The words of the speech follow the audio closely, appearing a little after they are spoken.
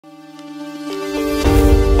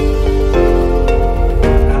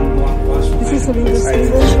Selena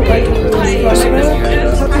Stevens from IWS Canada.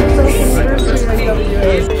 Happy 12th anniversary,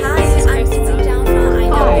 IWS. Hi, I'm Cindy Zhang from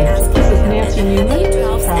IWS Canada. This is Nancy Newman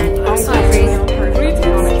from IWS.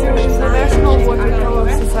 Greetings to International Watercolour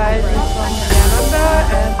Society from Canada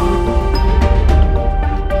and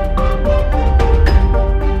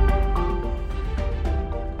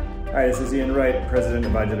Hi, this is Ian Wright, President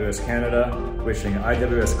of IWS Canada, wishing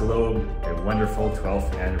IWS Globe a wonderful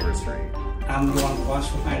 12th anniversary. I'm Ron Bosch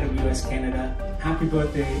from IWS Canada. Happy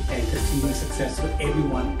birthday and continued success to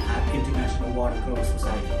everyone at International Watercolour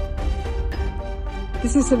Society.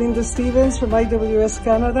 this is Selena Stevens from IWS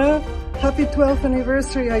Canada. Happy 12th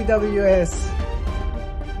anniversary, IWS.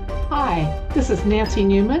 Hi, this is Nancy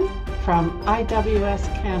Newman from IWS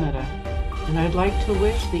Canada, and I'd like to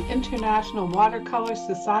wish the International Watercolour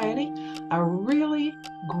Society a really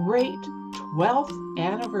great 12th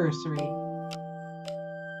anniversary.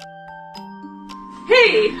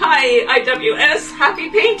 Hey, hi IWS, happy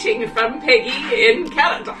painting from Peggy in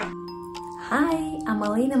Canada. Hi, I'm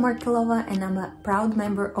Alina Markelova and I'm a proud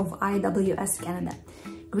member of IWS Canada.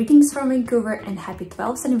 Greetings from Vancouver and happy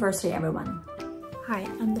 12th anniversary, everyone. Hi,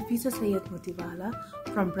 I'm Nafisa Sayed Motiwala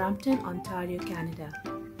from Brampton, Ontario, Canada.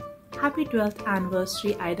 Happy 12th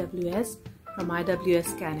anniversary IWS from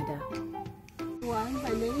IWS Canada. My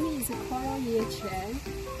name is Coral Ye Chen.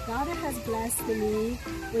 God has blessed me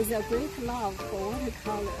with a great love for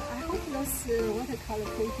watercolor. I hope those watercolor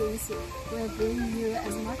paintings will bring you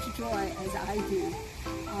as much joy as I do.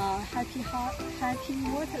 Happy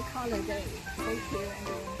Watercolor Day. Thank you,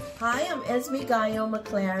 everyone. Hi, I'm Esme Gayo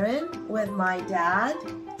McLaren with my dad,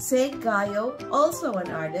 Sig Gayo, also an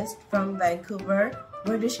artist from Vancouver,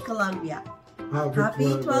 British Columbia. Happy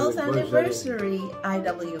 12th anniversary,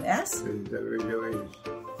 IWS,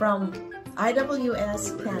 from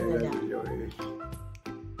IWS Canada.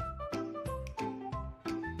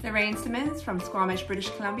 Lorraine Simmons from Squamish, British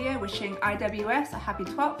Columbia, wishing IWS a happy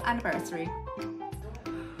 12th anniversary.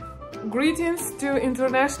 Greetings to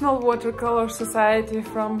International Watercolour Society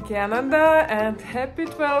from Canada and happy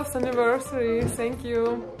 12th anniversary. Thank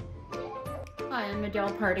you. Hi, I'm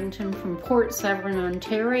Adele Partington from Port Severn,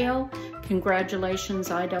 Ontario. Congratulations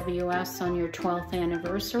IWS on your 12th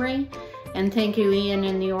anniversary. And thank you Ian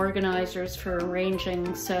and the organizers for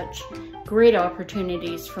arranging such great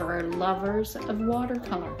opportunities for our lovers of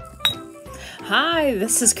watercolor. Hi,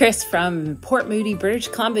 this is Chris from Port Moody, British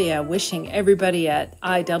Columbia, wishing everybody at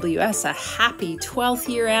IWS a happy 12th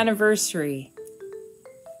year anniversary.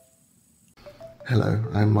 Hello,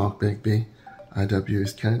 I'm Mark Begbie,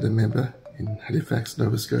 IWS Canada member in Halifax,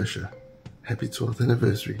 Nova Scotia. Happy 12th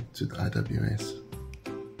anniversary to the IWS.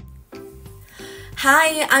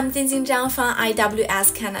 Hi, I'm Jingjing Zhang from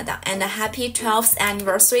IWS Canada and a happy 12th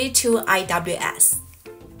anniversary to IWS.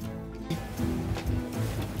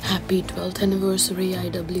 Happy 12th anniversary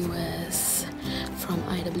IWS from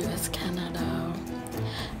IWS Canada.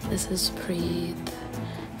 This is Preet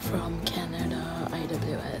from Canada,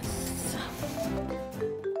 IWS.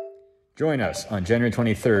 Join us on January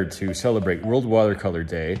 23rd to celebrate World Watercolour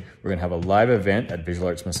Day. We're going to have a live event at Visual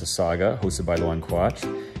Arts Mississauga, hosted by Luan Quach,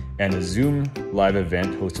 and a Zoom live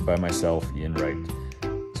event hosted by myself, Ian Wright.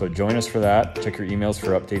 So join us for that. Check your emails for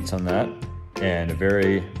updates on that. And a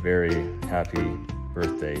very, very happy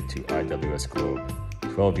birthday to IWS Globe.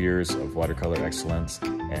 12 years of watercolor excellence,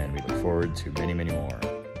 and we look forward to many, many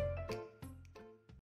more.